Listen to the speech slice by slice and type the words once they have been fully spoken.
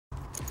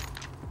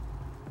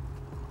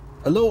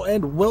Hello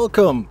and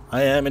welcome!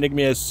 I am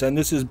Enigmius and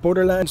this is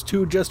Borderlands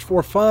 2 Just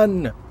for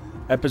Fun,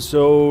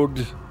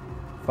 episode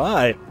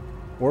 5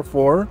 or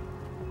 4.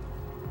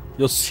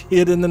 You'll see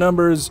it in the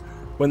numbers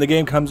when the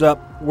game comes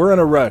up. We're in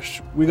a rush.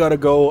 We gotta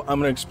go. I'm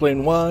gonna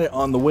explain why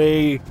on the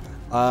way.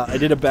 I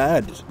did a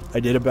bad.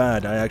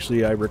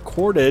 I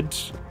recorded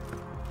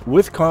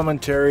with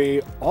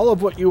commentary all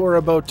of what you are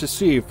about to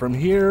see from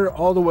here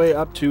all the way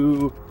up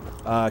to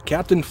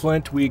Captain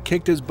Flynt. We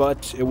kicked his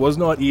butt. It was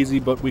not easy,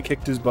 but we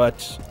kicked his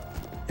butt.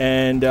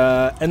 And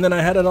then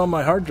I had it on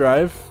my hard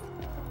drive,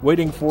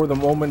 waiting for the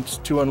moment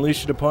to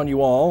unleash it upon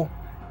you all,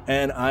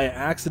 and I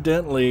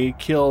accidentally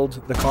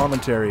killed the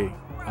commentary.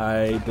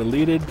 I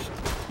deleted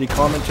the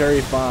commentary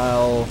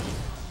file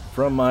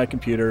from my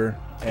computer,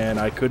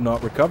 and I could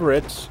not recover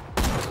it.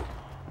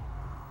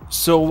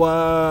 So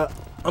I'm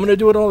going to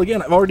do it all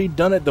again. I've already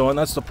done it, though, and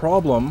that's the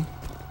problem.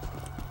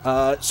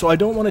 So I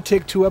don't want to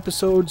take 2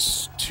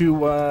 episodes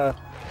to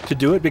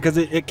do it, because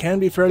it can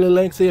be fairly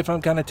lengthy if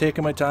I'm kind of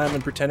taking my time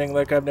and pretending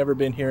like I've never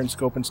been here and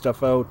scoping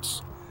stuff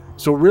out.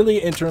 So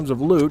really, in terms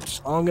of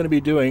loot, all I'm going to be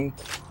doing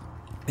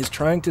is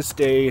trying to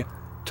stay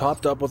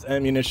topped up with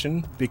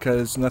ammunition,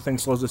 because nothing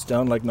slows us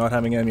down like not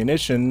having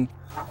ammunition,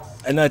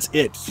 and that's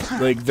it.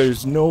 Like,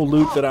 there's no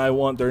loot that I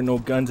want, there are no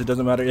guns, it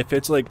doesn't matter. If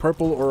it's like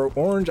purple or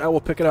orange, I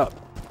will pick it up.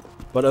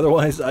 But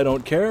otherwise, I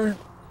don't care.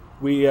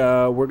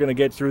 We're going to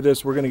get through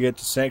this, we're going to get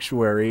to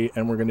Sanctuary,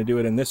 and we're going to do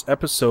it in this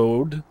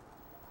episode.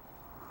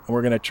 And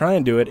we're going to try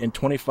and do it in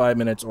 25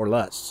 minutes or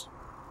less.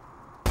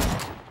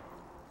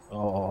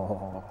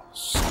 Oh,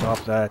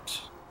 stop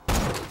that.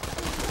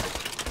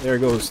 There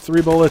goes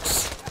 3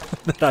 bullets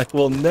that I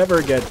will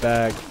never get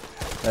back.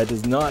 That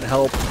does not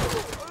help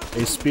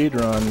a speed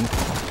run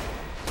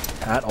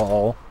at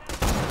all.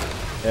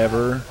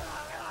 Ever.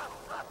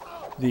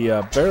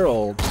 The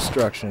barrel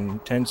destruction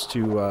tends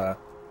to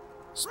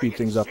speed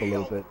things up a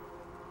little bit.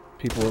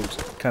 People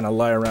kind of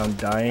lie around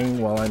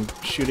dying while I'm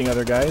shooting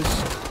other guys,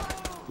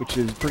 which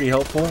is pretty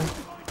helpful.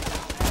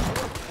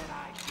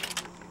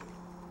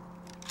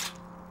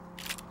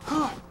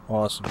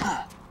 Awesome.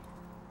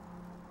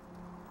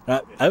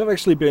 I've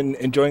actually been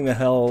enjoying the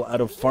hell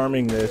out of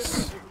farming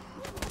this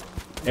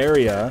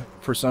area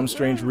for some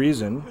strange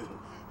reason.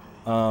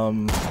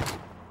 I'm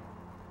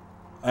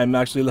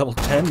actually level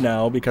 10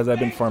 now because I've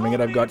been farming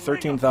it. I've got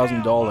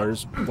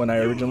 $13,000 when I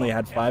originally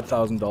had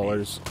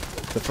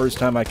 $5,000 the first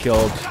time I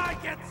killed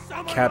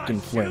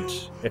Captain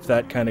Flynt, if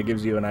that kind of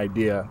gives you an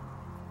idea.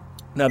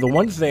 Now, the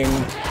one thing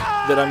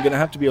that I'm going to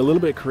have to be a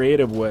little bit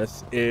creative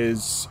with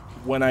is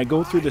when I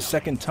go through the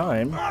second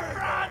time.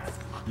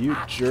 You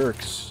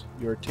jerks.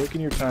 You're taking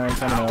your time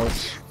coming out.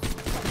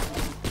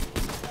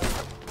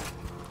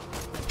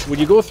 When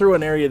you go through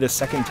an area the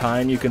second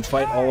time, you can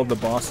fight all of the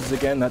bosses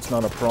again. That's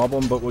not a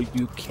problem. But what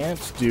you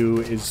can't do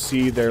is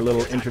see their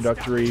little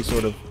introductory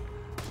sort of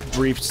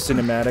brief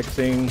cinematic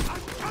thing.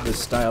 The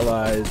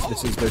stylized,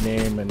 this is their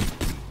name, and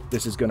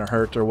this is gonna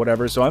hurt or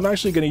whatever. So I'm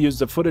actually gonna use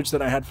the footage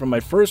that I had from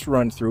my first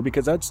run through,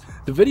 because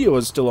the video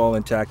is still all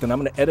intact, and I'm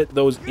gonna edit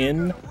those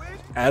in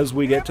as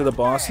we get to the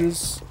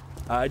bosses,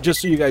 just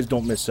so you guys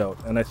don't miss out.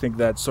 And I think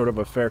that's sort of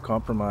a fair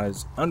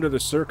compromise under the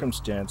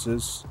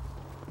circumstances.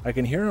 I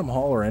can hear him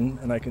hollering,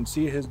 and I can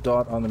see his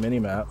dot on the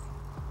minimap,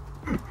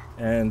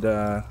 and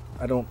I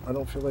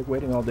don't feel like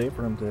waiting all day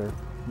for him to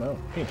come out.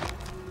 Hey,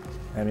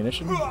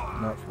 ammunition?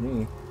 Not for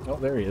me. Oh,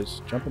 there he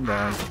is, jumping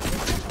down.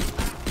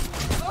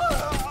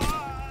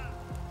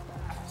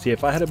 See,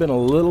 if I had been a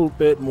little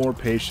bit more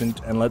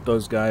patient and let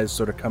those guys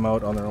sort of come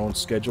out on their own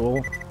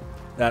schedule,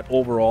 that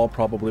overall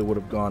probably would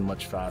have gone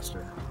much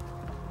faster.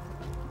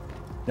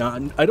 Now,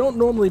 I don't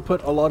normally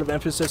put a lot of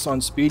emphasis on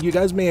speed. You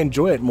guys may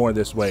enjoy it more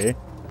this way,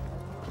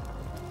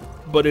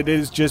 but it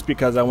is just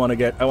because I want to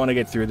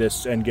get through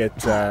this and get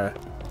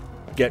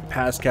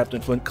past Captain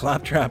Flynt.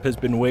 Claptrap has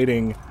been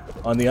waiting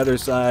on the other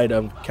side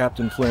of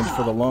Captain Flynt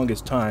for the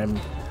longest time.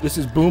 This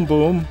is Boom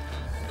Boom.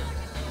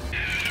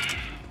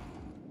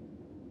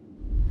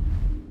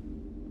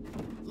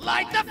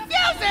 Light the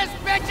fuses,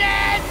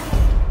 bitches!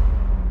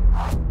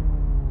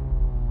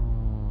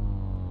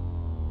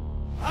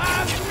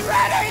 I'm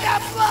ready to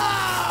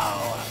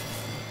blow!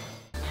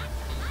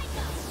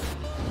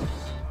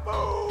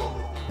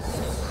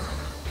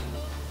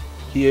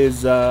 He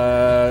is,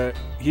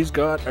 he's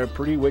got a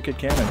pretty wicked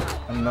cannon.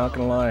 I'm not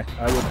gonna lie.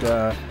 I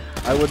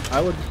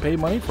would pay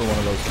money for one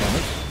of those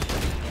cannons,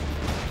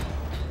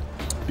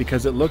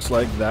 because it looks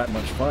like that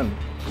much fun.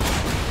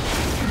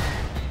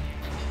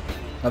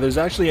 Now, there's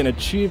actually an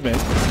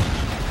achievement,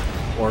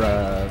 or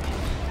a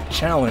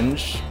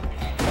challenge,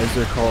 as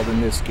they're called in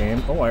this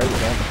game. Oh, I already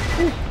got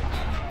it.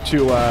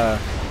 To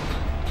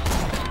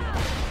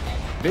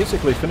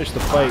basically finish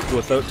the fight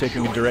without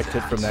taking a direct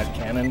hit from that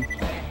cannon.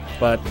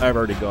 But I've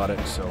already got it,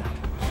 so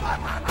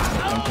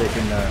I'm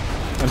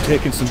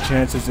taking some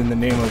chances in the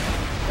name of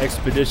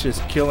expeditious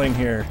killing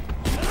here.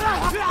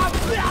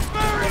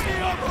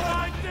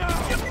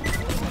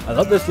 I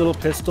love this little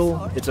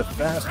pistol. It's a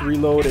fast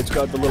reload. It's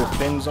got the little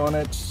fins on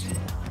it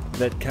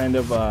that kind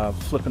of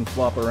flip and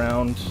flop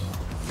around.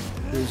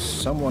 There's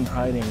someone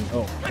hiding.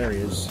 Oh, there he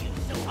is.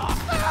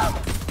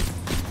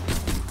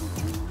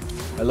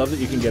 I love that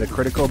you can get a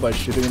critical by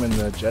shooting him in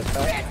the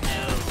jetpack.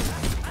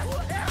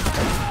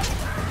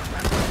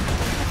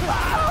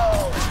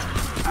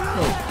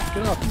 Oh,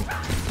 get off me.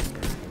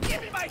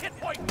 Give me my hit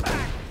point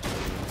back!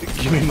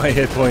 Give me my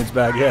hit points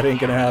back. Yeah, it ain't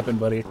gonna happen,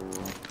 buddy.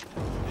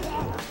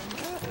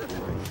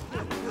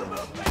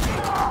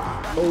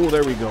 Oh,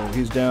 there we go.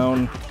 He's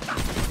down.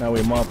 Now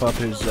we mop up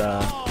his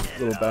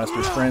little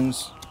bastard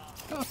friends.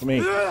 Off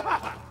me.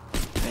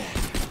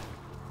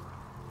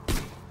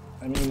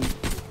 I mean...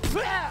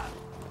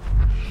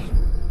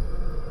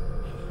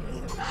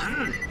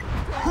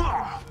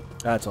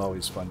 That's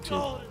always fun, too.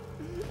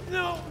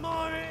 No,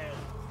 Mommy!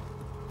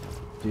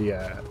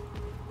 The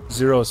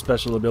Zero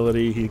special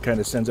ability, he kind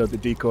of sends out the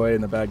decoy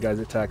and the bad guys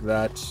attack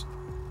that.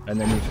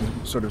 And then you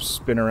can sort of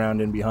spin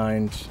around in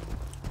behind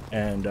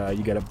and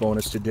you get a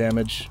bonus to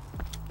damage.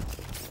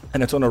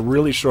 And it's on a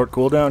really short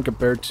cooldown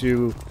compared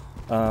to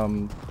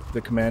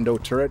the commando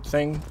turret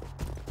thing,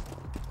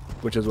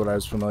 which is what I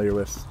was familiar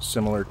with,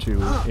 similar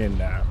to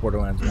in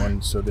Borderlands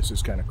 1, so this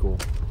is kind of cool.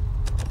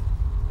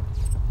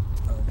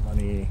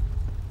 Money.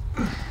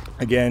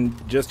 Again,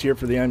 just here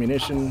for the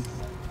ammunition.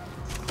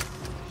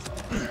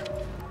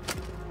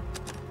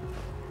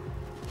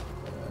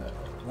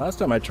 Last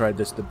time I tried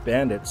this, the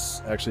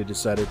bandits actually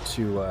decided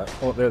to...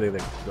 oh, there they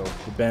go.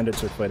 The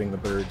bandits are fighting the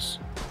Bergs.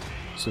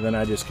 So then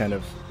I just kind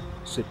of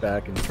sit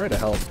back and try to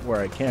help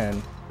where I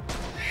can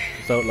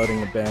without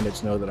letting the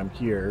bandits know that I'm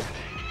here.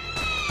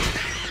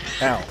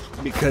 Ow.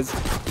 Because...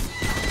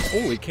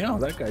 holy cow,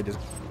 that guy just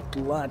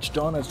latched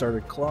on and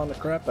started clawing the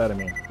crap out of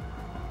me.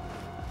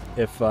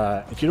 If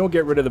you don't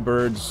get rid of the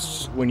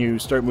birds when you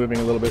start moving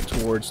a little bit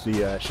towards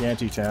the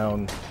shanty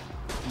town,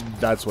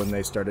 that's when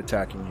they start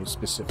attacking you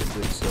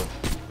specifically. So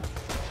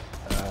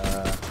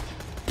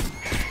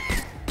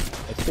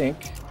I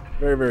think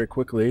very, very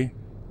quickly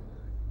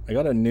I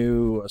got a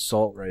new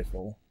assault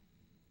rifle,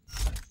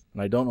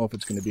 and I don't know if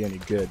it's going to be any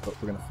good, but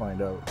we're going to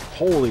find out.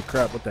 Holy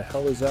crap, what the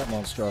hell is that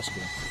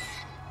monstrosity?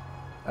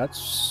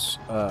 That's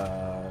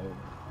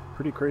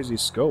pretty crazy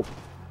scope.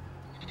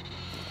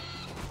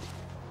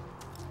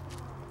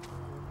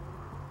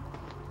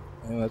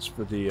 And that's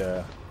for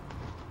the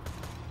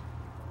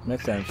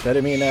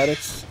methamphetamine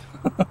addicts.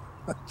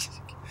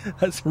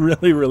 That's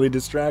really, really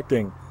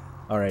distracting.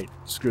 Alright,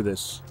 screw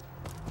this.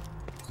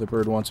 If the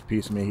bird wants a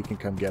piece of me, he can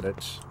come get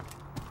it.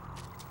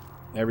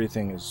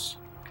 Everything is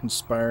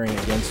conspiring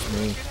against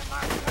me. They're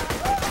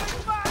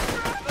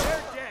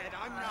dead,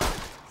 I'm not.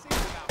 Seems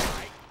about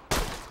right.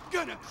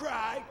 Gonna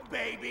cry,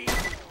 baby.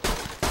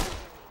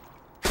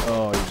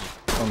 Oh,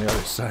 he's on the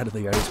other side of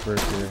the iceberg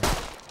here.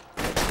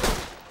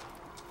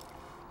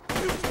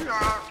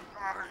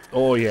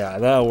 Oh yeah,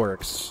 that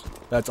works.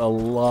 That's a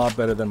lot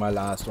better than my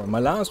last one. My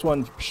last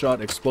one shot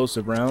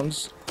explosive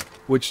rounds,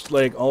 which,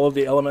 like, all of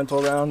the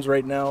elemental rounds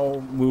right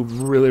now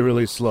move really,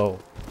 really slow.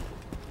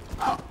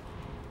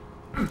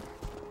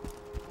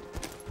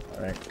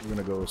 Alright, we're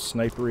gonna go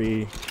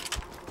snipery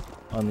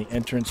on the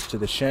entrance to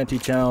the shanty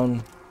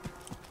town.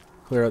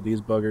 Clear out these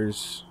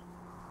buggers.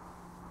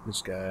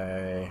 This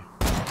guy.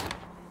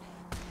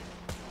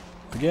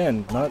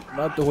 Again,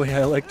 not the way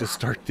I like to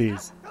start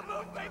these.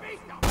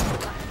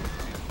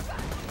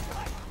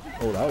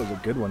 Oh, that was a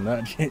good one.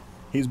 That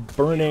he's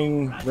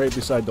burning right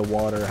beside the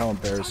water. How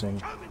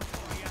embarrassing.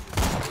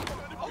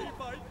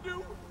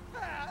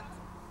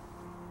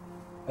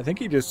 I think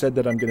he just said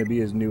that I'm going to be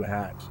his new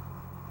hat.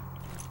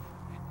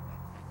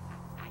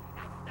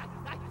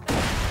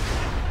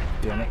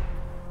 Damn it.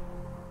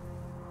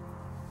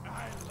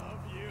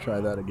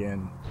 Try that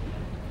again.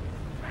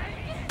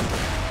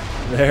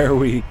 There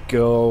we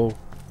go.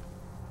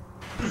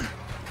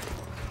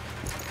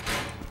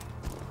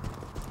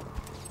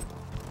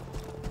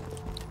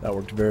 That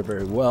worked very,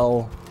 very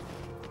well.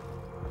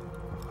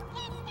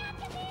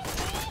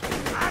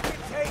 I can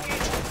take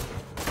it.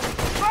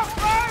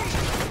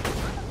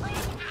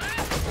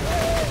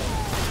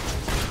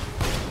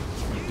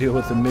 Deal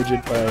with the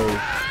midget by...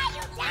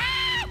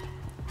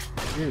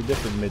 You're a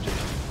different midget.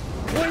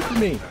 Away from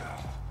me!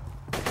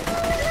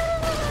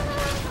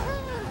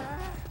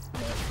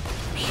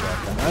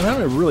 Shotgun. I'm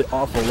having a really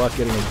awful luck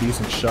getting a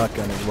decent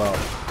shotgun as well.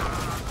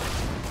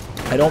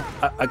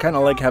 I kind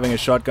of like having a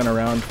shotgun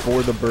around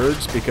for the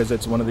birds because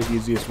it's one of the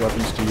easiest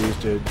weapons to use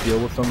to deal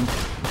with them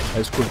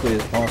as quickly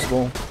as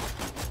possible.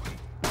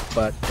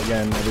 But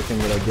again, everything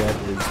that I get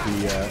is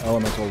the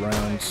elemental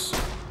rounds,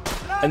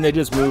 and they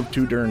just move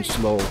too darn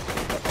slow.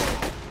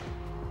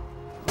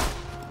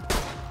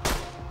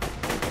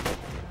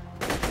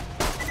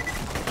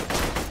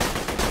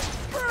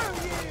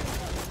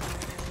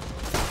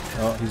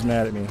 Oh, he's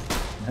mad at me.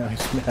 Now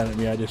he's mad at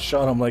me. I just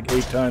shot him like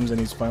 8 times and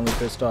he's finally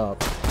pissed off.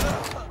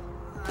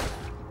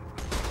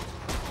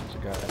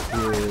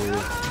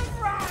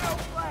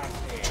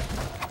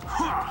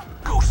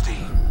 Ghosty.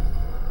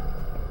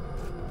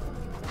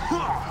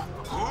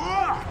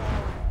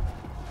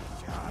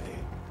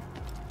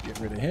 Get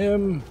rid of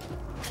him.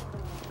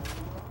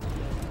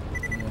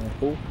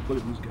 Oh, look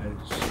at these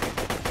guys.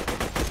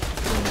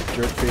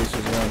 Jerk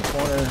faces around the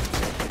corner.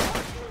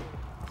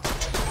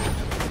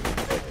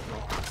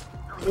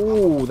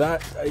 Oh,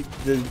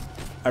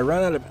 I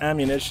ran out of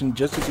ammunition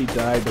just as he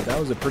died, but that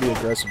was a pretty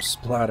aggressive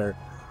splatter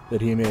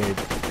that he made.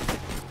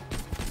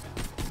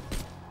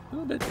 A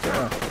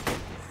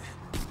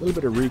little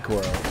bit of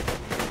recoil.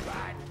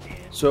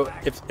 So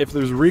if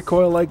there's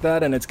recoil like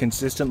that and it's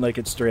consistent, like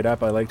it's straight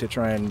up, I like to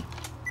try and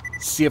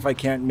see if I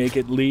can't make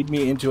it lead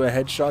me into a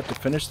headshot to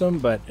finish them.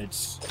 But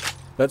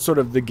that's sort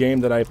of the game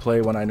that I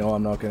play when I know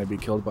I'm not going to be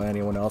killed by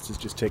anyone else. Is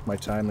just take my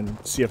time and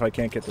see if I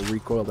can't get the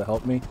recoil to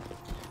help me.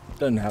 It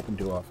doesn't happen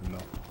too often though.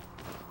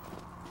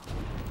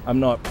 I'm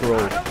not pro.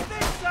 I don't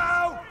think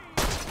so.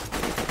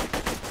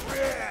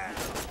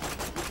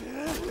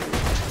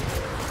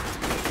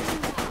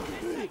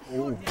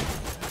 Oh,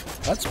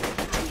 that's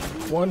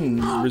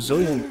one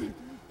resilient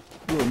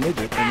little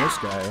midget, and this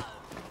guy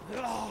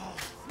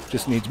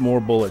just needs more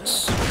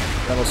bullets.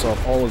 That'll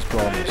solve all his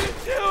problems.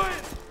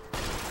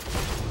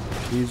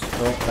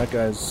 Oh, that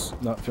guy's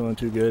not feeling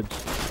too good.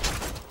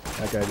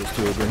 That guy just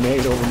threw a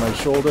grenade over my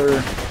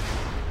shoulder.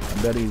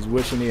 I bet he's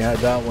wishing he had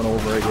that one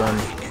over again.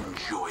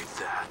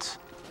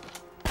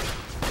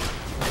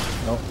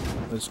 Oh,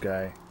 this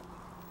guy.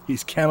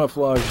 He's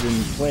camouflaged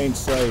in plain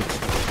sight.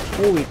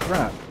 Holy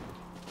crap.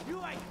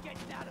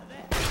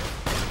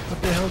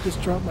 What the hell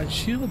just dropped my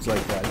shields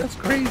like that? That's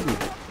crazy.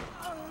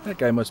 That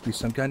guy must be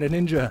some kind of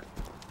ninja.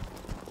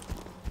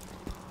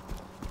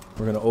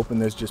 We're going to open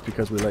this just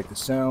because we like the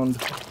sound.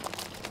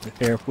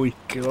 There we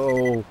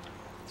go.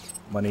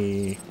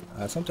 Money.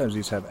 Sometimes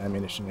these have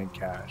ammunition and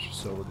cash,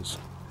 so we'll just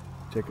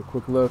take a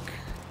quick look.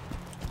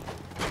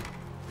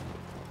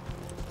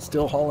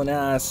 Still hauling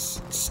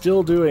ass,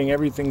 still doing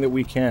everything that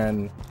we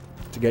can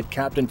to get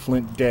Captain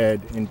Flynt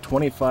dead in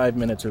 25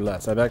 minutes or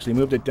less. I've actually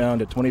moved it down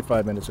to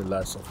 25 minutes or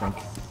less, I think.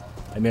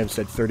 I may have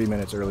said 30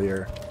 minutes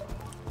earlier.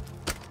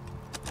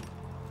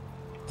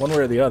 One way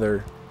or the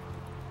other,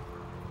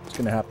 it's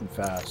going to happen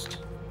fast.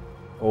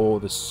 Oh,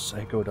 the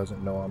psycho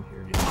doesn't know I'm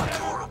here yet.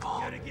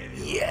 Adorable.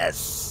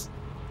 Yes!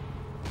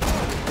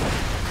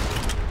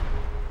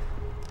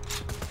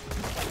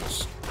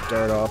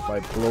 Start off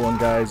by blowing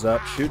guys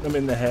up, shooting them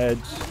in the head.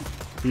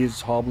 He's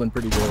hobbling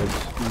pretty good.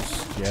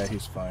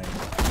 He's fine.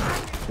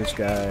 This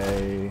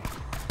guy...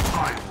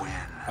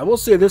 I will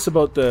say this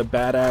about the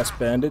badass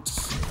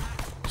bandits.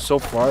 So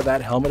far,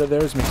 that helmet of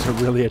theirs makes a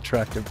really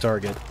attractive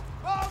target.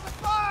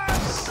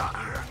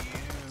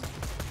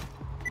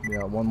 We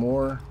got one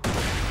more.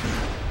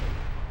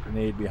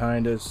 Grenade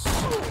behind us.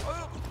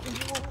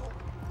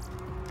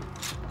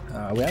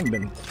 We haven't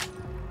been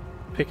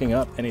picking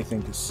up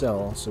anything to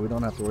sell, so we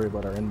don't have to worry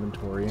about our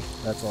inventory.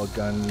 That's all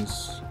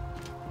guns.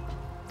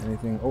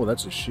 Anything? Oh,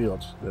 that's a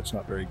shield. That's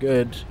not very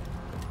good.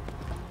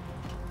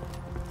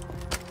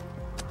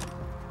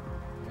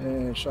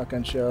 And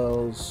shotgun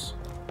shells.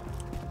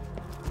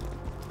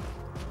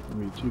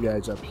 Maybe two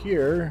guys up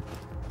here.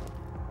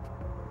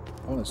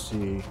 I want to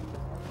see.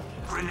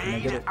 Can I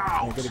get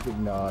a good?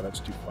 No, that's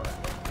too far.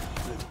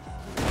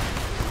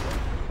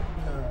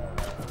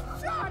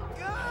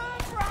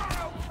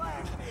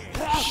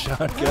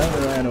 Shotgun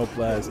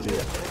rhinoplasty.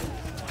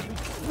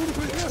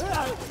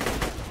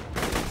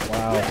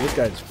 Wow, this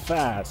guy's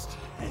fast.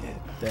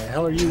 The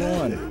hell are you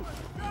on?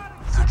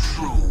 The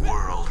true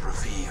world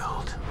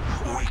revealed.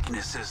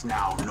 Weakness is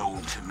now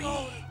known to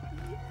me.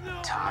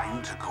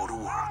 Time to go to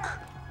work.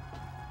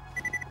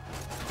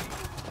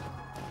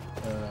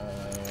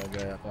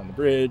 Guy up on the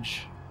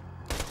bridge.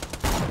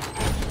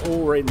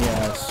 Oh, right in the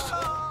ass.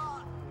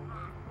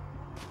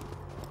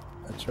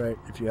 That's right.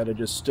 If you had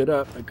just stood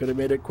up, I could have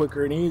made it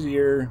quicker and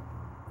easier.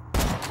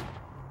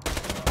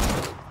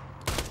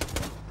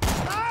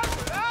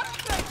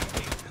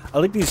 I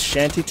like these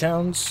shanty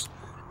towns.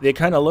 They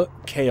kind of look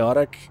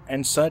chaotic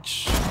and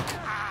such,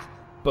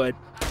 but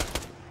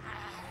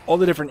all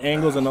the different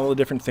angles and all the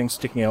different things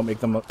sticking out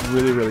make them look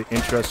really, really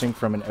interesting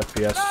from an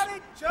FPS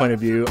point of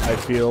view, I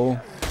feel.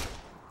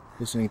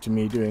 Listening to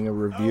me doing a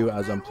review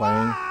as I'm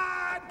playing.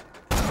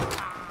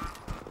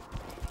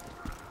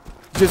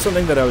 It's just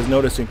something that I was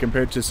noticing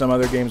compared to some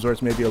other games where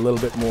it's maybe a little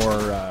bit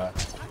more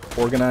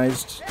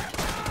organized.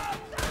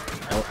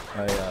 Oh,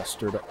 I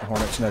stirred up the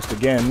hornet's nest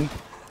again.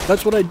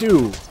 That's what I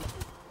do.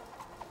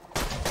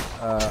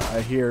 I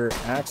hear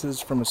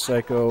axes from a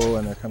psycho,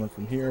 and they're coming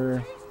from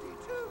here.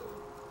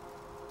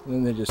 And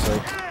then they just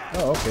like,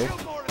 oh, okay.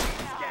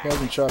 He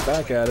hasn't shot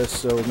back at us,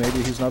 so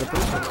maybe he's not a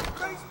person.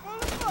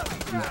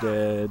 He's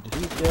dead.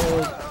 He's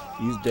dead.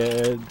 He's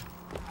dead.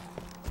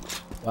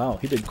 Wow,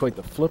 he did quite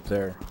the flip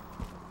there.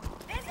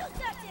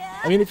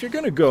 I mean, if you're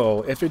gonna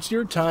go, if it's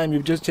your time,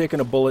 you've just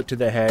taken a bullet to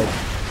the head,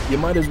 you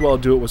might as well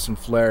do it with some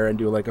flair and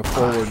do like a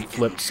forward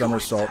flip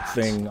somersault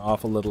thing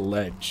off a little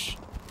ledge.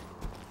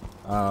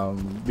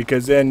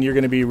 Because then you're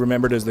going to be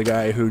remembered as the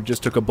guy who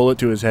just took a bullet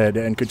to his head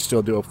and could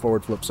still do a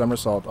forward flip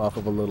somersault off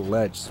of a little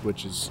ledge,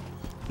 which is,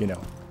 you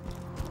know,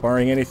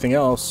 barring anything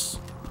else,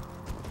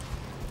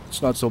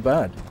 it's not so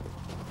bad.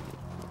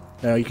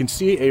 Now you can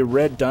see a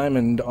red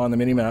diamond on the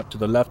minimap to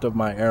the left of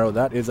my arrow.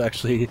 That is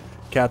actually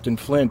Captain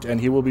Flynt, and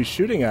he will be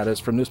shooting at us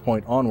from this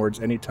point onwards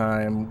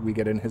anytime we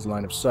get in his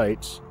line of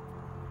sight,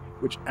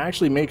 which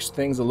actually makes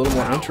things a little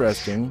more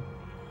interesting.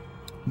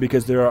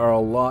 because there are a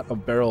lot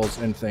of barrels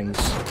and things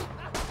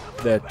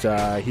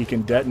that he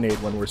can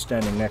detonate when we're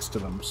standing next to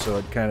them. So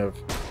it kind of,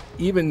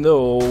 even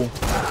though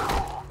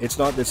it's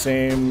not the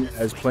same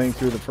as playing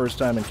through the first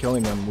time and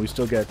killing them, we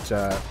still get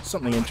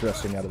something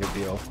interesting out of the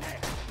deal.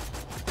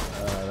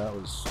 That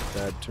was a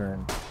bad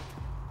turn.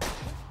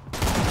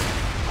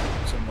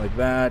 Something like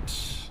that.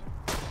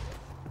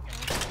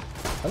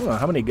 I don't know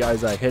how many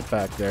guys I hit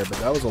back there, but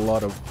that was a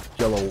lot of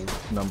yellow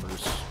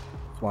numbers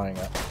flying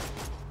up.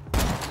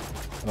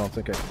 I don't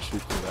think I can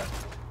shoot through that.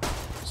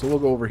 So we'll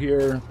go over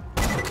here.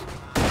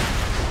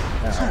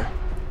 Ow.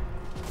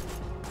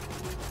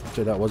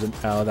 Actually, that wasn't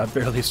ow, that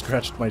barely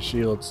scratched my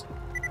shields.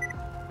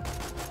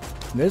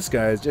 And this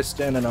guy is just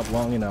standing up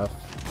long enough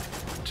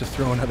to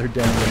throw another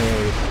damn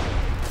grenade.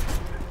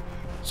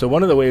 So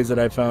one of the ways that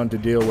I found to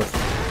deal with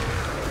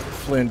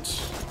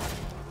Flynt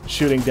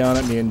shooting down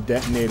at me and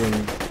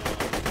detonating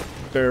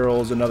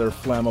barrels and other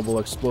flammable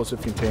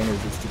explosive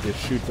containers is to just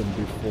shoot them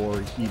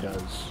before he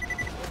does.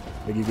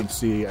 Like you can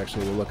see,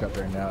 actually we'll look up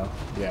there now.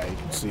 Yeah, you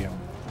can see him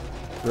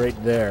right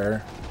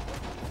there.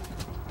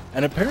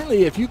 And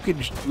apparently if you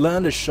could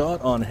land a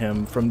shot on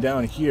him from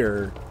down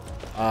here,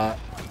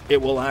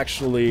 it will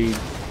actually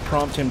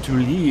prompt him to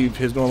leave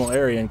his normal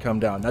area and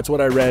come down. That's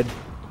what I read.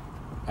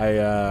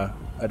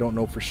 I don't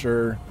know for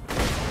sure.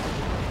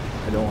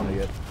 I don't want to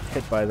get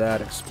hit by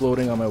that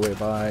exploding on my way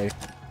by.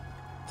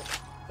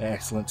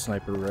 Excellent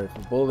sniper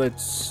rifle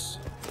bullets.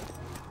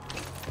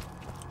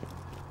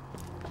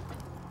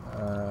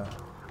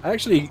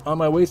 Actually, on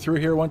my way through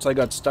here once I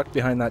got stuck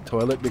behind that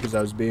toilet because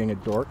I was being a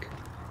dork.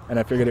 And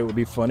I figured it would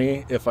be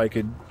funny if I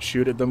could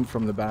shoot at them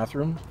from the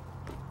bathroom.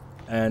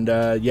 And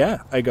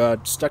yeah, I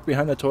got stuck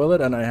behind the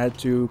toilet and I had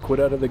to quit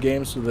out of the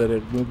game so that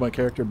it moved my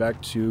character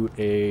back to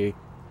a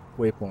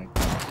waypoint.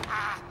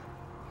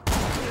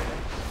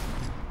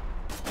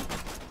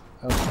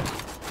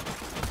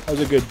 That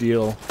was a good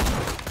deal.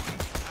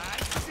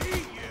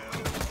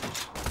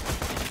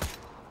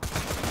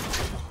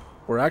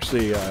 We're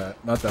actually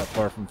not that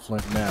far from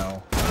Flynt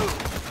now.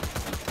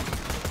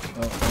 Oh,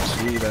 I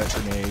see that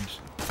grenade.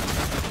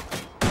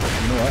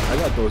 You know what? I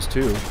got those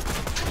too.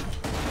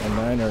 And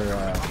mine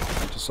are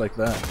just like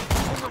that.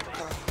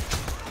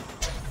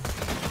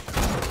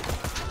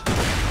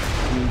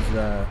 He's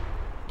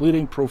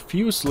bleeding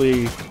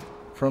profusely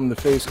from the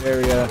face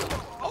area.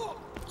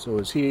 So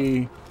is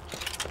he.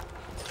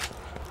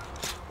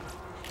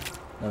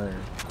 Another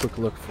quick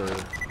look for...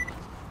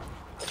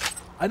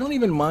 I don't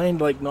even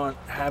mind like not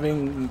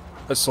having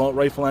assault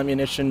rifle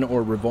ammunition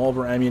or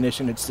revolver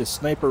ammunition. It's this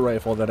sniper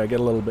rifle that I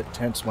get a little bit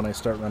tense when I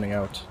start running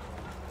out.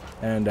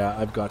 And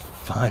I've got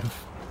five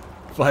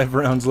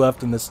rounds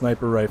left in the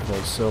sniper rifle,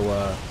 so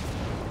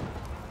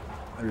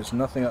there's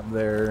nothing up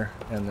there,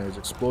 and there's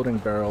exploding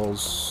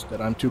barrels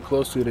that I'm too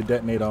close to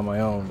detonate on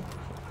my own.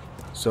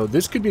 So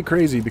this could be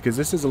crazy because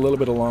this is a little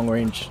bit of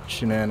long-range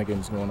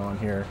shenanigans going on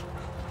here.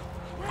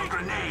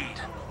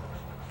 Grenade.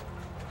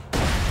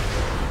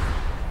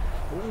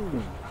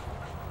 Ooh.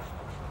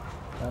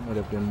 That might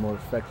have been more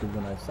effective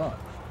than I thought.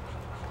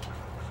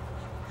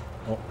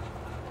 Oh.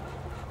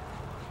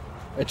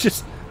 It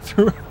just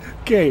threw...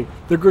 Okay,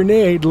 the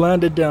grenade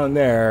landed down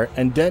there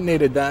and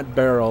detonated that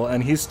barrel,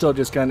 and he's still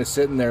just kind of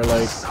sitting there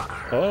like,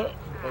 oh,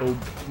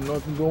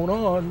 nothing going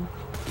on.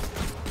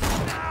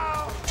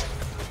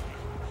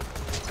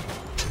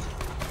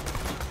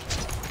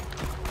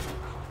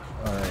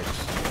 Alright.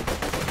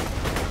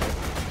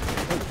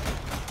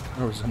 Oh,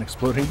 there was an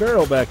exploding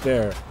barrel back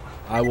there.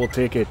 I will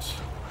take it.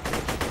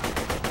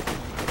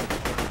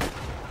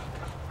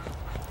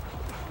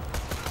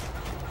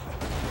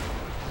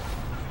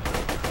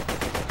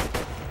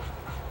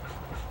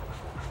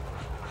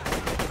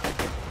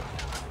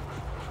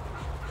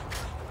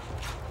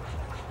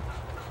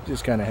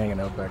 Just kind of hanging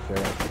out back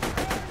there.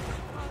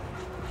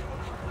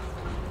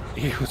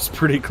 He was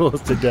pretty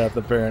close to death,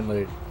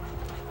 apparently.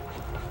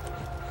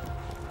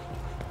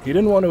 He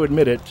didn't want to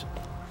admit it,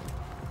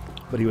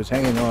 but he was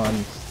hanging on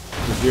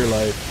for dear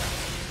life.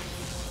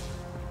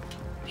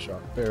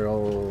 Shot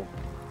barrel.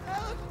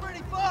 That looks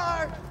pretty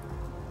far.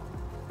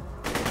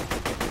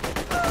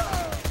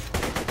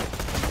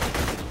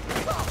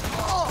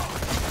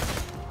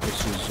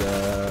 This is,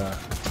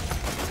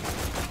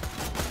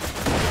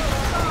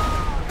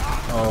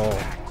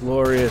 oh,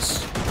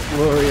 glorious,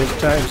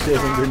 glorious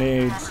time-saving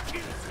grenades.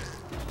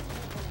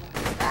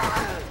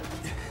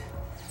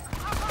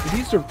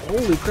 These are,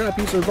 holy crap,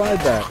 he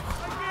survived that.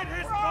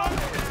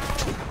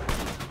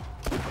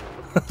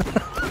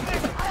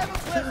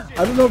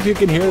 I don't know if you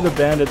can hear the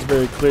bandits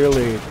very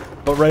clearly,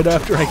 but right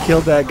after I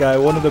killed that guy,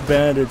 one of the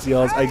bandits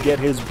yells, "I get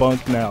his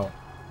bunk now."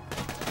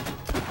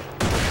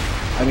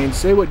 I mean,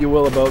 say what you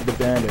will about the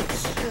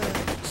bandits.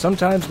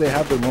 Sometimes they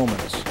have their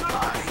moments.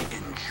 I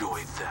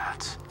enjoyed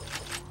that.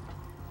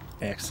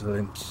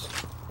 Excellent.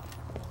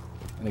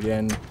 And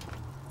again,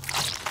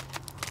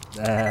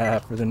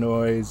 for the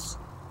noise.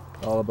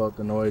 All about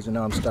the noise, and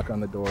now I'm stuck on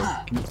the door.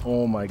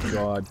 Oh my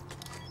god.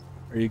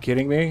 Are you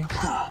kidding me?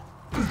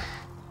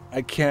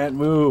 I can't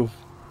move.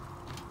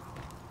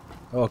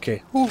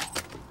 Okay. Whew.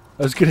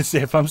 I was gonna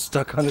say, if I'm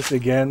stuck on this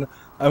again,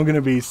 I'm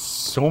gonna be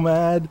so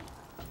mad.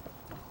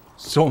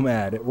 So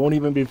mad. It won't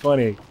even be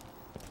funny.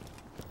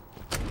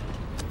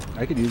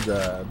 I could use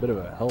a bit of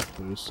a health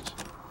boost.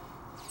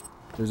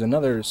 There's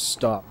another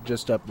stop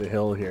just up the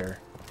hill here.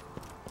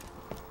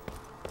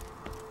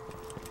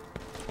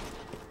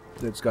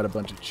 It's got a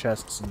bunch of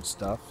chests and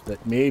stuff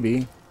that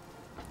maybe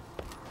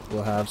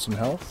will have some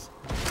health.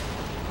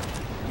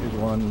 Here's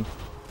one.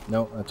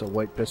 No, that's a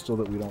white pistol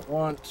that we don't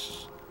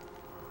want.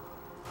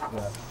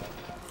 Yeah.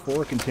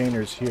 4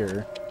 containers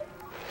here.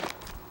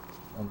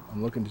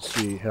 I'm looking to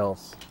see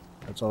health.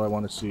 That's all I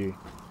want to see. You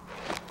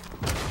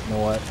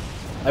know what?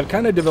 I've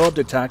kind of developed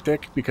a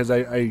tactic because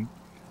I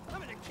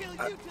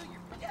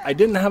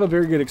didn't have a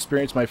very good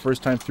experience my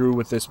first time through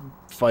with this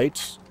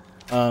fight.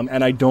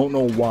 And I don't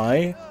know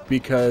why,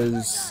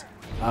 because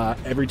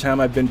every time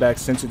I've been back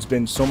since, it's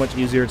been so much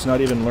easier. It's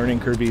not even learning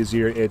curve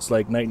easier. It's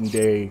like night and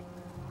day.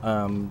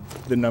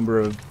 The number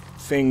of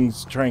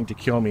things trying to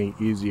kill me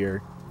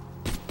easier.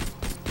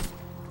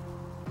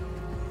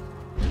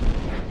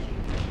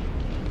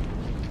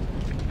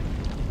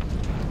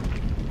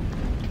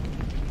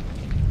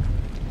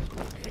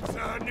 It's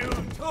a new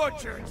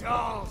torture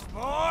dolls,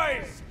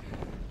 boys!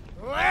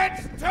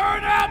 Let's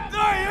turn up the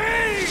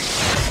heat!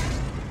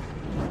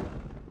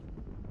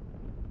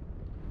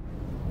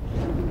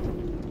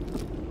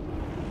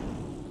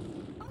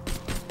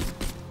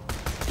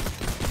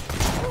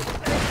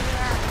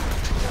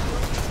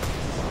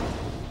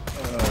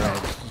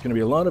 There's going to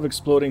be a lot of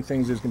exploding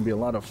things. There's going to be a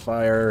lot of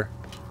fire.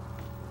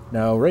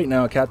 Now, right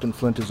now, Captain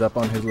Flynt is up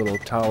on his little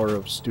tower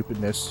of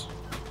stupidness.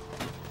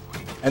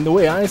 And the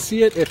way I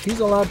see it, if he's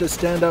allowed to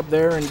stand up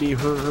there and be you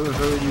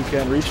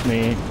can't reach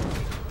me,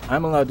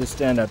 I'm allowed to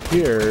stand up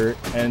here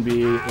and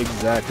be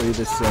exactly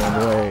the same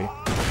way.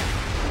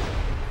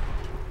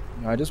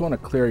 Now, I just want to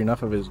clear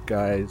enough of his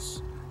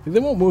guys. They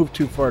won't move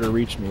too far to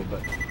reach me,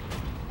 but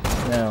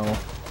now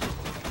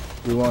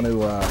we want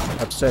to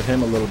upset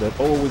him a little bit.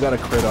 Oh, we got a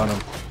crit on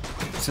him.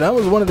 So that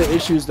was one of the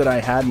issues that I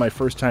had my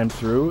first time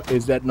through,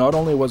 is that not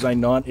only was I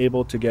not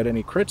able to get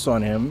any crits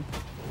on him,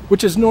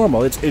 which is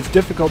normal, it's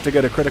difficult to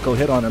get a critical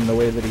hit on him the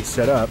way that he's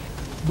set up,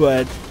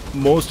 but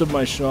most of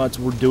my shots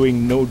were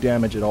doing no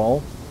damage at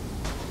all.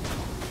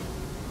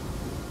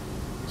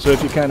 So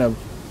if you kind of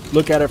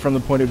look at it from the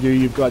point of view,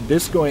 you've got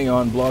this going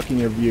on blocking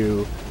your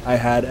view. I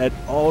had at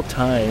all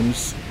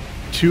times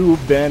 2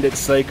 bandit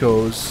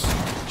psychos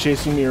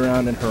chasing me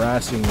around and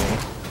harassing me.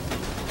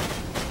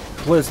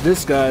 Plus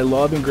this guy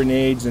lobbing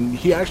grenades, and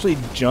he actually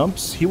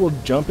jumps. He will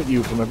jump at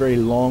you from a very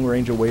long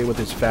range away with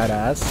his fat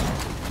ass.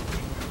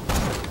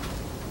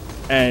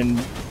 And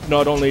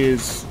not only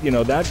is, you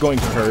know, that going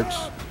to hurt,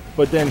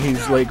 but then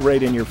he's like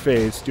right in your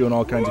face doing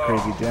all kinds of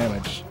crazy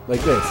damage.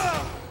 Like this.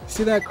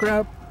 See that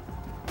crap?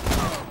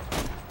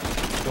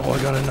 Oh,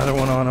 I got another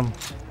one on him.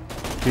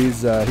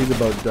 He's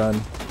about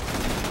done.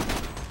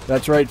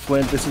 That's right,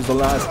 Flint. This is the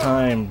last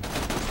time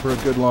for a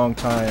good long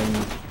time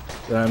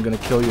that I'm gonna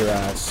kill your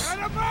ass.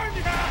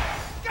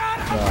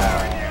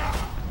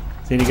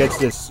 See, he gets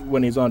this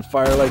when he's on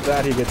fire like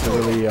that. He gets a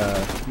really.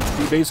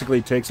 He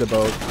basically takes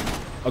about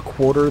a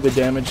quarter the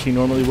damage he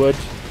normally would.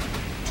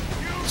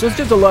 So it's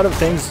just a lot of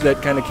things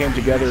that kind of came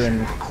together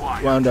and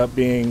wound up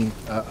being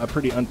a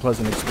pretty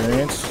unpleasant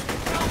experience.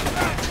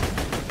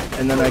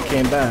 And then I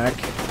came back,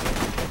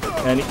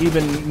 and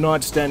even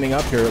not standing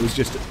up here, it was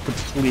just a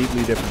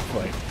completely different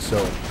fight. So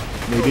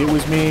maybe it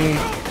was me,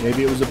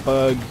 maybe it was a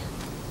bug.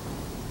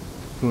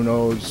 Who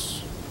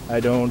knows? I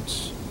don't.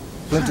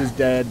 Flint is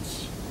dead.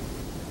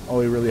 All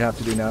we really have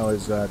to do now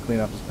is clean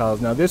up his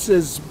pals. Now this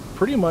is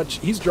pretty much,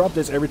 he's dropped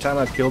this every time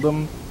I've killed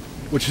him,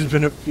 which has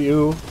been a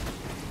few,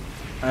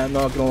 I'm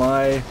not gonna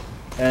lie.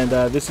 And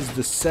this is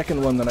the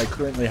second one that I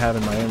currently have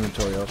in my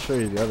inventory. I'll show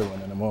you the other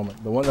one in a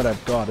moment. The one that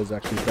I've got is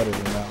actually better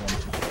than that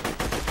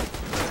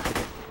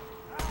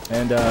one.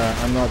 And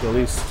I'm not the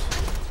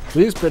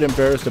least bit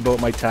embarrassed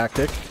about my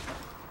tactic.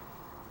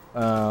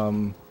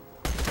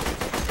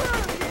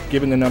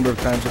 Given the number of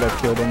times that I've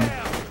killed him.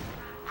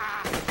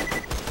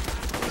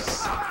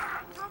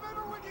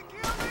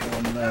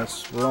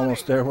 We're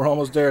almost there. We're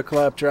almost there,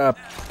 Claptrap.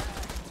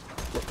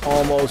 We're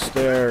almost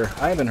there.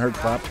 I haven't heard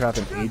Claptrap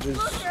in ages.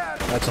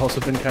 That's also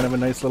been kind of a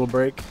nice little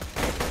break.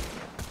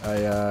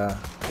 I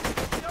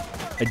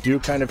do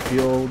kind of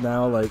feel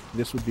now like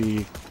this would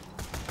be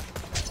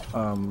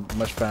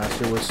much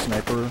faster with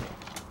sniper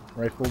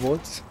rifle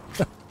bullets.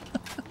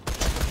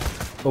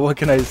 But what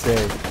can I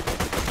say?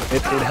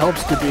 It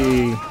helps to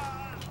be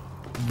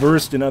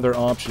versed in other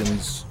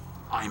options.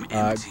 I'm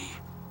empty.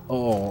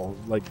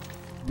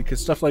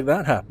 Because stuff like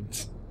that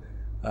happens.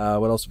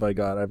 What else have I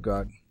got? I've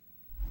got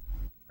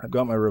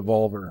my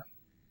revolver,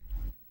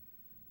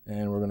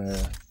 and we're gonna.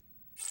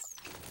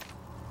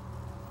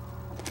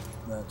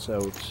 That's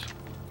out.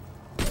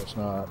 That's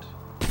not.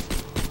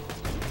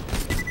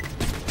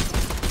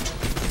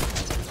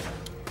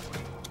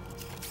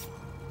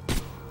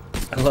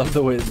 I love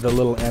the way the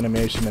little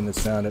animation and the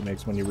sound it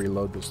makes when you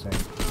reload this thing.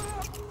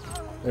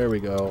 There we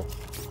go.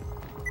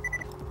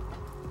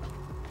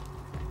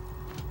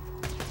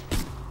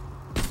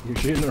 You're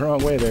shooting the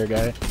wrong way there,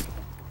 guy.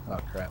 Oh,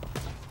 crap.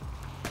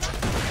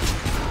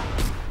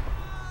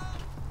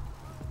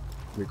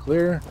 We're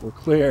clear? We're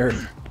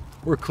clear.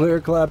 We're clear,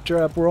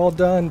 Claptrap. We're all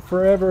done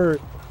forever.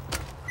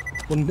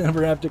 We'll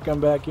never have to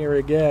come back here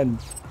again.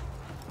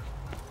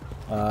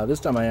 This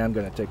time I am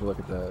going to take a look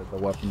at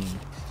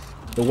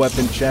the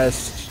weapon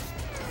chest.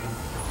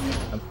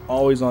 I'm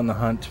always on the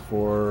hunt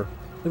for...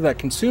 Look at that.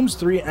 Consumes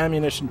 3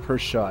 ammunition per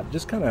shot.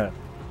 Just kind of...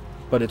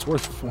 But it's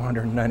worth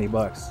 490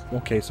 bucks.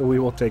 Okay, so we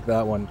will take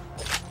that one.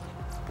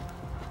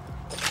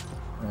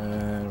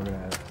 And we're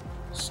going to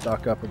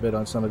stock up a bit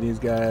on some of these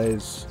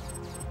guys.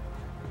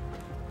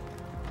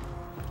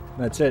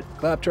 That's it.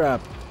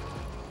 Claptrap.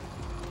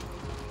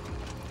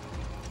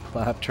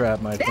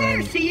 Claptrap, my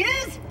friend. There she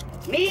is!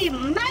 Me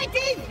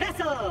mighty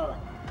vessel!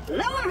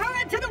 Lower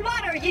her into the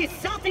water, you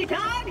salty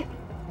dog!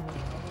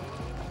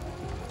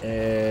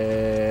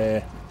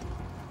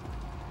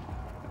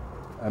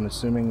 I'm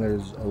assuming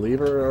there's a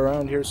lever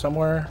around here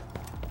somewhere.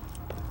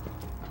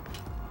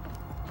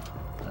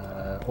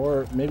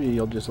 Or maybe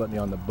you'll just let me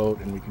on the boat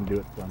and we can do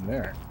it from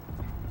there.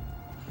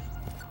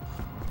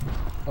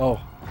 Oh,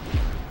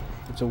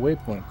 it's a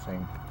waypoint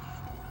thing.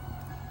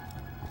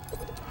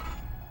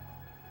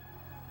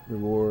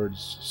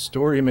 Rewards.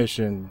 Story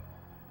mission.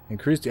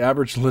 Increase the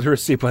average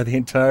literacy by the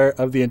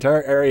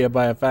entire area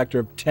by a factor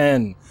of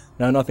 10.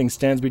 Now nothing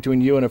stands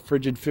between you and a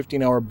frigid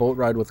 15-hour boat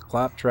ride with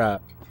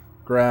Claptrap.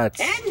 Grats.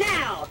 And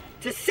now,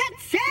 to set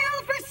sail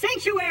for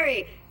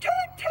Sanctuary! Toot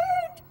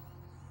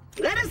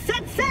toot! Let us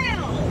set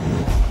sail!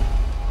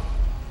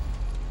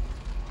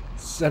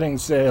 Setting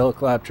sail,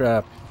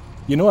 Claptrap.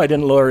 You know I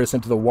didn't lower us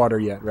into the water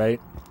yet, right?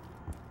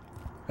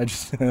 I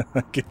just...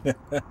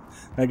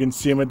 I can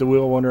see him at the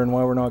wheel wondering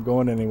why we're not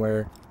going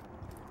anywhere.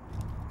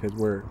 Because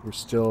we're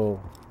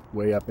still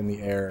way up in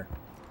the air.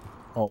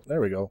 Oh,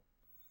 there we go.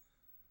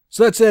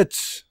 So that's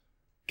it!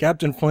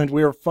 Captain Flynt,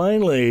 we are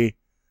finally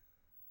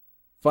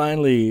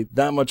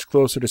that much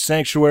closer to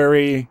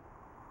Sanctuary.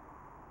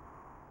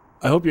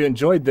 I hope you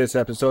enjoyed this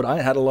episode.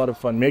 I had a lot of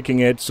fun making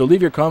it. So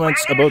leave your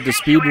comments about the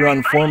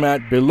speedrun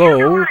format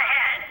below.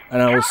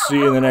 And I will see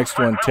you in the next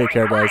one. Take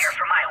care, guys.